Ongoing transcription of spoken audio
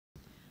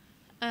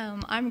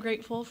I'm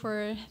grateful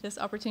for this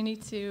opportunity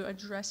to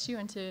address you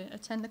and to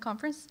attend the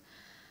conference.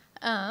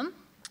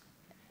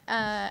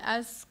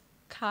 As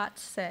Kat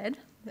said,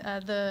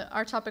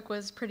 our topic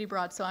was pretty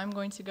broad, so I'm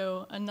going to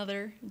go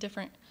another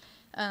different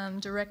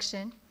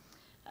direction.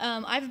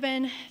 I've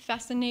been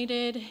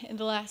fascinated in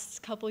the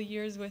last couple of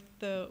years with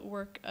the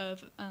work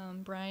of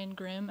Brian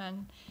Grimm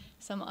and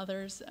some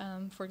others,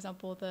 for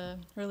example, the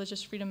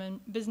Religious Freedom and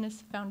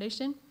Business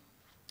Foundation,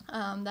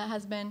 that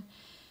has been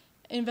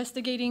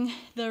investigating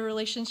the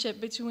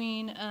relationship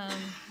between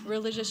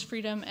religious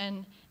freedom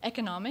and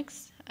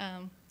economics,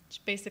 which is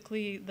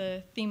basically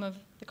the theme of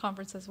the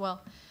conference as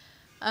well.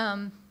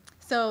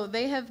 So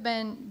they have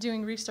been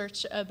doing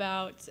research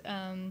about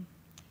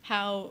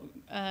how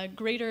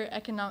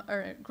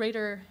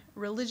greater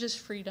religious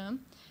freedom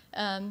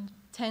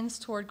tends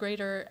toward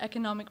greater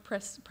economic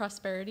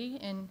prosperity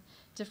in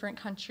different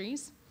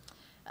countries.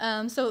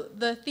 So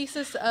the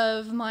thesis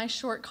of my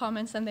short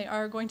comments, and they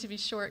are going to be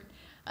short,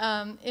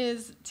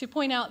 is to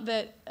point out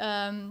that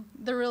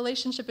the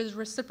relationship is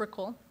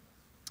reciprocal,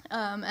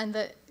 and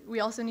that we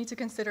also need to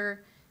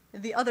consider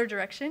the other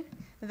direction,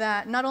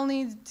 that not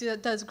only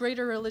does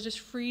greater religious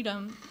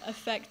freedom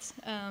affect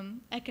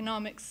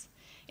economics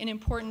in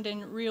important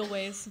and real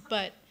ways,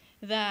 but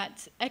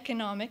that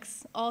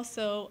economics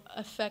also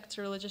affects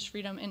religious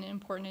freedom in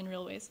important and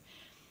real ways.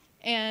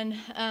 And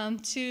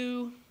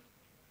to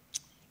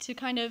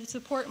kind of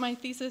support my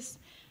thesis,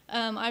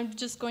 I'm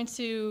just going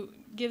to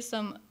give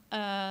some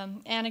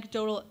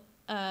anecdotal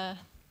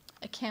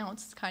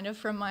accounts kind of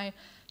from my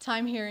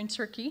time here in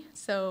Turkey.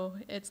 So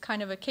it's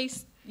kind of a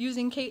case,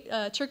 using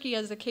Turkey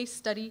as a case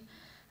study,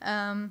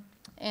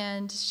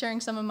 and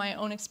sharing some of my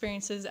own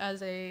experiences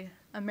as an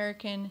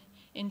American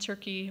in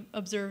Turkey,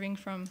 observing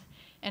from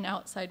an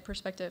outside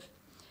perspective.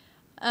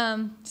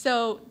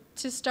 So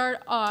to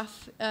start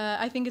off,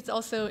 I think it's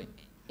also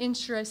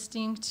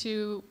interesting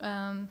to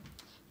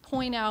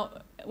point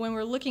out, when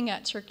we're looking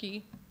at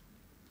Turkey,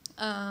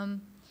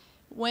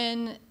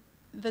 when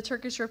the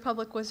Turkish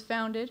Republic was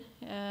founded,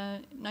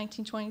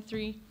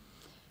 1923,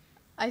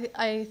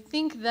 I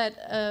think that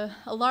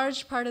a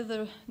large part of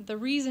the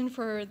reason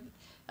for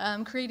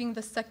creating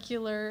the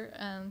secular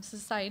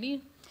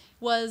society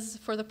was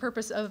for the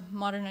purpose of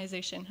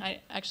modernization. I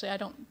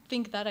don't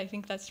think that. I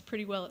think that's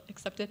pretty well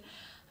accepted.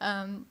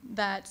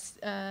 That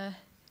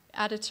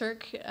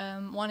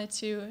Ataturk wanted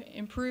to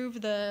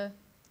improve the,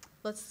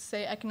 let's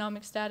say,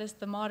 economic status,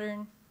 the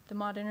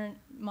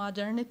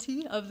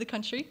modernity of the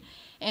country,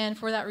 and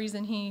for that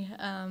reason he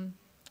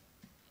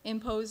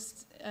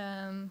imposed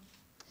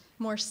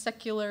more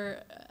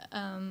secular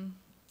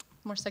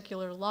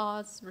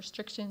laws,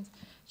 restrictions,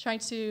 tried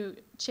to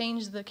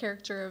change the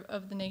character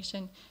of the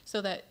nation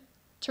so that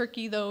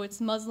Turkey, though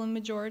it's Muslim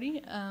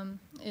majority,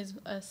 is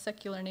a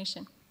secular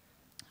nation.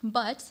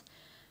 But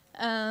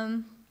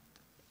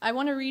I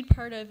want to read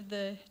part of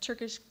the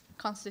Turkish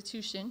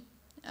constitution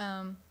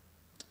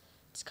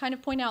to kind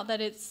of point out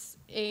that it's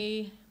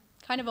a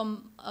kind of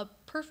a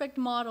perfect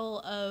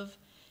model of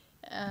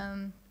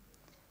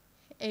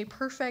a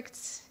perfect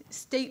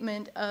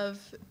statement of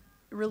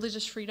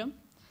religious freedom.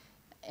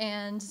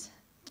 And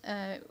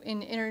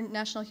in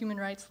international human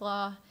rights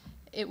law,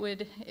 it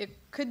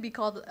could be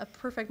called a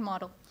perfect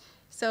model.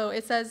 So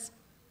it says,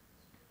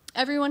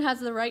 everyone has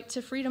the right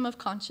to freedom of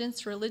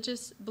conscience,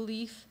 religious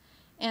belief,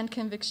 and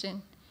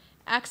conviction.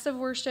 Acts of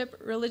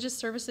worship, religious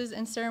services,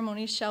 and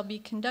ceremonies shall be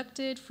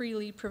conducted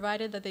freely,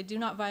 provided that they do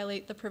not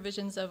violate the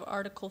provisions of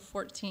Article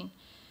 14,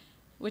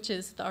 which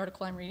is the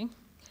article I'm reading.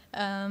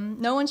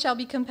 No one shall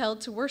be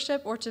compelled to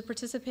worship or to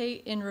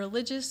participate in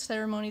religious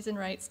ceremonies and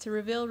rites, to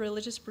reveal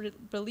religious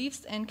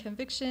beliefs and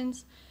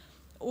convictions,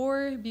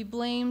 or be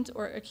blamed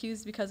or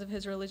accused because of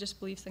his religious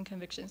beliefs and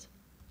convictions.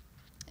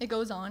 It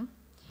goes on,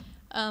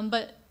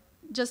 but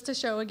just to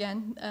show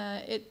again,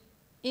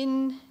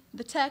 in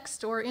the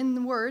text or in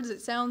the words,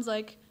 it sounds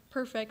like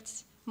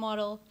perfect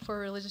model for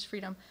religious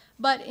freedom,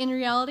 but in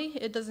reality,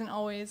 it doesn't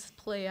always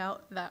play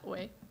out that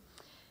way.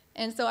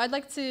 And so I'd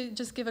like to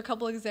just give a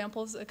couple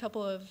examples, a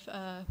couple of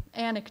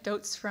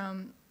anecdotes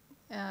from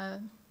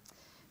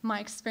my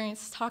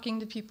experience talking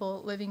to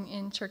people living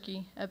in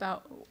Turkey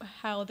about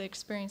how the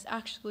experience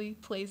actually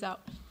plays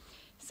out.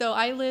 So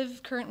I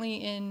live currently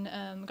in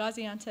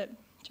Gaziantep,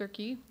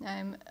 Turkey.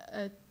 I'm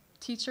a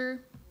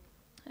teacher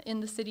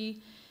in the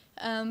city.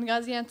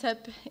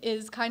 Gaziantep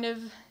is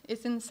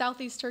it's in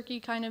southeast Turkey,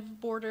 kind of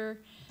border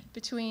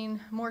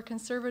between more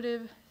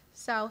conservative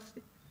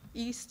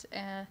southeast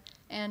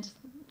and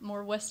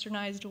more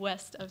westernized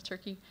west of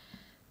Turkey.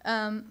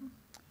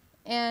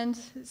 And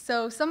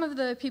so some of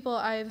the people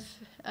I've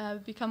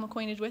become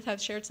acquainted with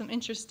have shared some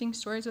interesting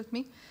stories with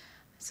me.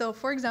 So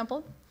for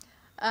example,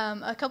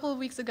 a couple of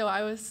weeks ago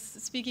I was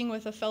speaking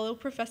with a fellow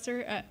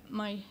professor at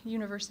my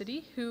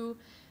university who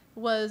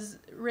was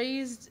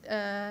raised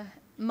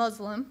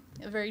Muslim,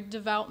 a very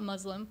devout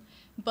Muslim,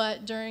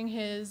 but during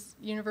his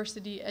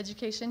university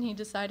education he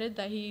decided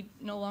that he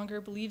no longer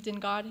believed in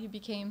God. He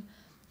became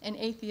an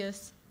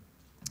atheist.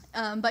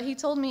 But he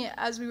told me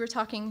as we were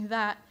talking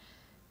that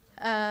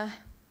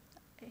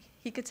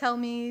he could tell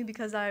me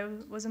because I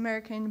was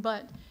American,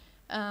 but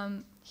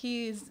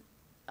he's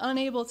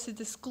unable to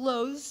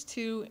disclose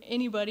to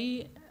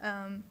anybody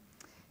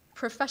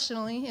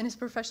professionally, in his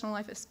professional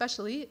life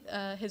especially,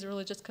 his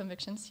religious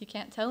convictions. He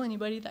can't tell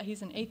anybody that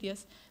he's an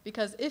atheist,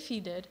 because if he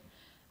did,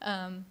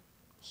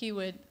 he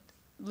would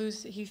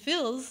lose, he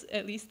feels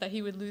at least that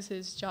he would lose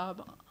his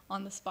job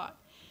on the spot.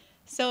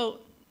 So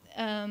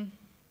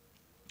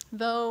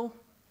though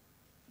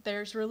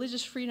there's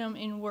religious freedom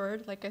in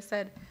word, like I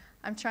said,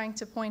 I'm trying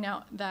to point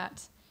out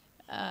that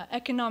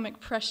economic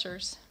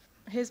pressures,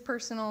 his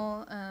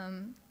personal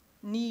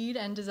need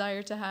and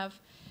desire to have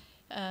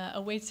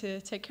a way to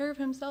take care of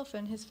himself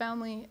and his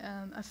family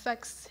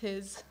affects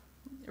his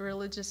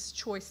religious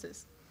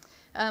choices.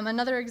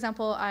 Another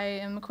example, I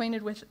am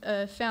acquainted with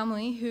a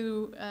family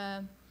who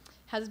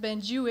has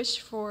been Jewish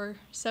for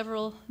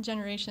several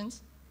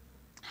generations.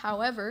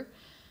 However,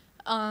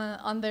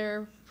 on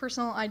their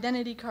personal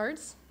identity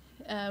cards,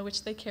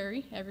 which they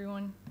carry,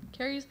 everyone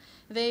carries,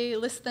 they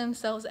list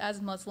themselves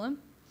as Muslim.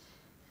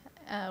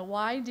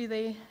 Why do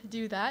they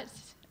do that?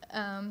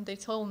 They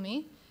told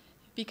me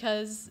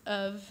because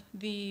of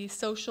the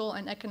social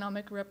and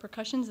economic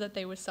repercussions that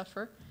they would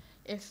suffer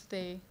if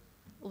they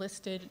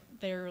listed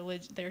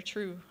their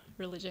true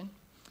religion.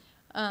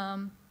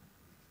 And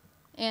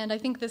I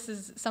think this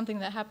is something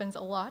that happens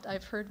a lot.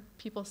 I've heard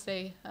people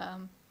say,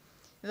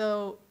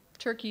 though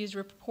Turkey is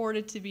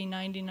reported to be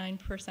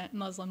 99%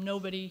 Muslim,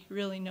 nobody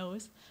really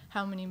knows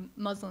how many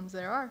Muslims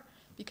there are,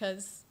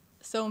 because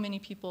so many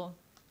people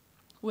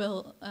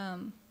will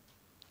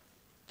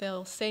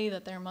they'll say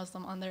that they're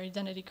Muslim on their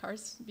identity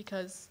cards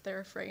because they're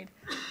afraid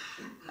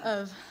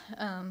of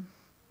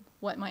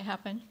what might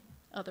happen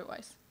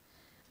otherwise.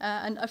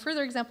 And a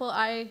further example,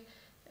 I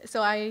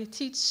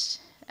teach,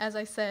 as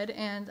I said,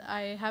 and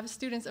I have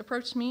students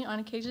approach me on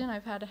occasion.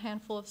 I've had a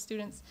handful of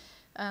students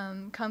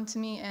come to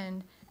me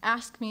and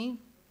ask me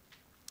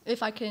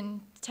if I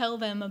can tell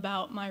them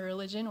about my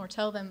religion or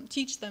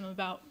teach them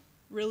about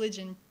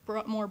religion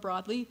more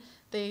broadly.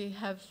 They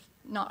have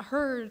not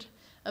heard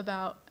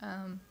about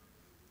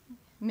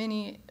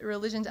many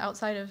religions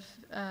outside of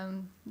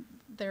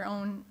their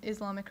own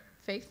Islamic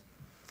faith.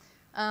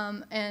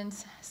 And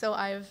so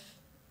I've,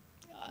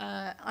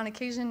 on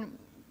occasion,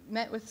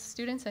 met with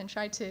students and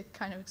tried to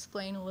kind of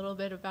explain a little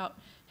bit about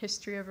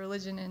history of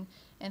religion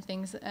and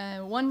things.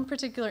 One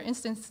particular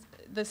instance,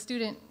 the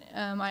student,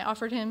 I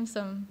offered him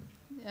some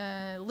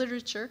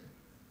literature,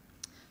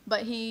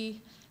 but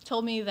he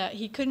told me that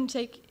he couldn't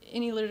take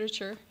any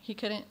literature. He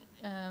couldn't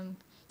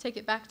take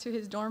it back to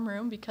his dorm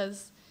room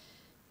because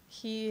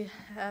he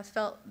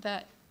felt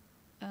that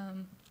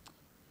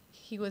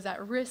he was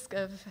at risk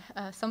of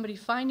somebody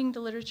finding the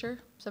literature,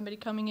 somebody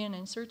coming in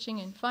and searching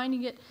and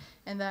finding it,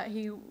 and that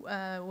he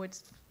would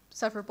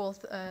suffer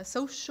both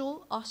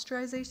social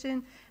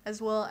ostracization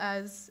as well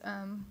as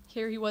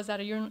here he was at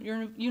a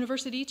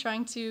university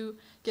trying to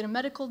get a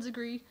medical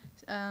degree,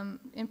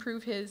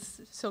 improve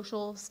his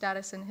social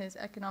status and his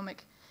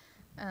economic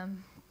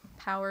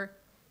power,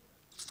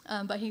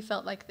 but he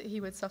felt like that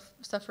he would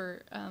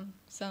suffer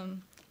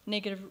some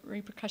negative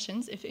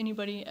repercussions if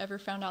anybody ever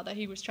found out that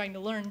he was trying to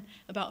learn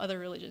about other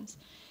religions.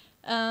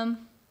 I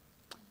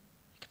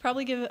could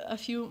probably give a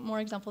few more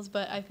examples,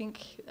 but I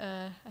think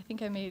I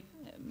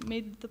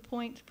made the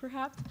point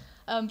perhaps.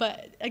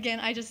 But again,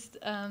 I just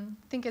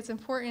think it's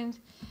important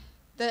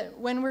that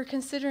when we're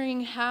considering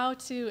how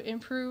to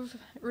improve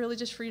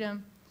religious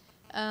freedom,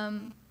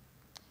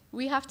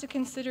 we have to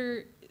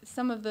consider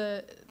some of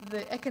the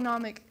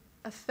economic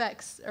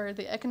effects or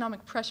the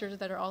economic pressures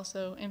that are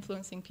also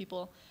influencing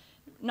people,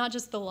 not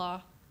just the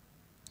law.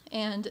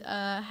 And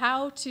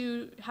how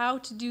to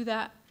do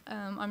that,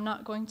 I'm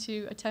not going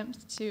to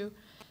attempt to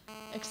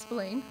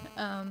explain.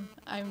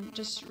 I'm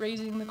just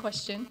raising the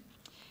question.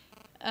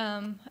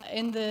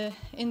 In the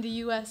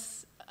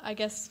U.S., I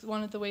guess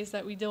one of the ways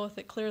that we deal with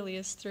it clearly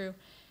is through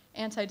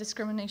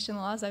anti-discrimination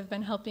laws. I've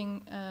been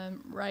helping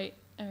write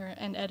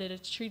and edit a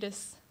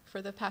treatise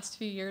for the past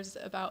few years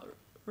about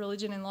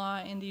religion and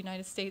law in the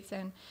United States,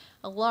 and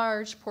a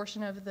large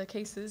portion of the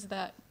cases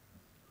that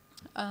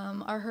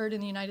are heard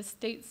in the United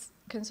States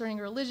concerning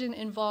religion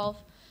involve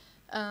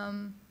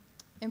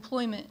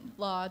employment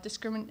law,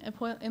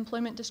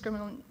 employment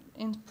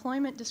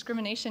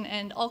discrimination,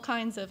 and all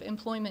kinds of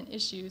employment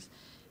issues.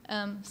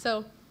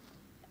 So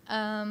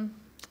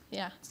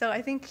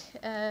I think,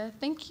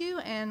 thank you,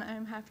 and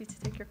I'm happy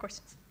to take your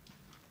questions.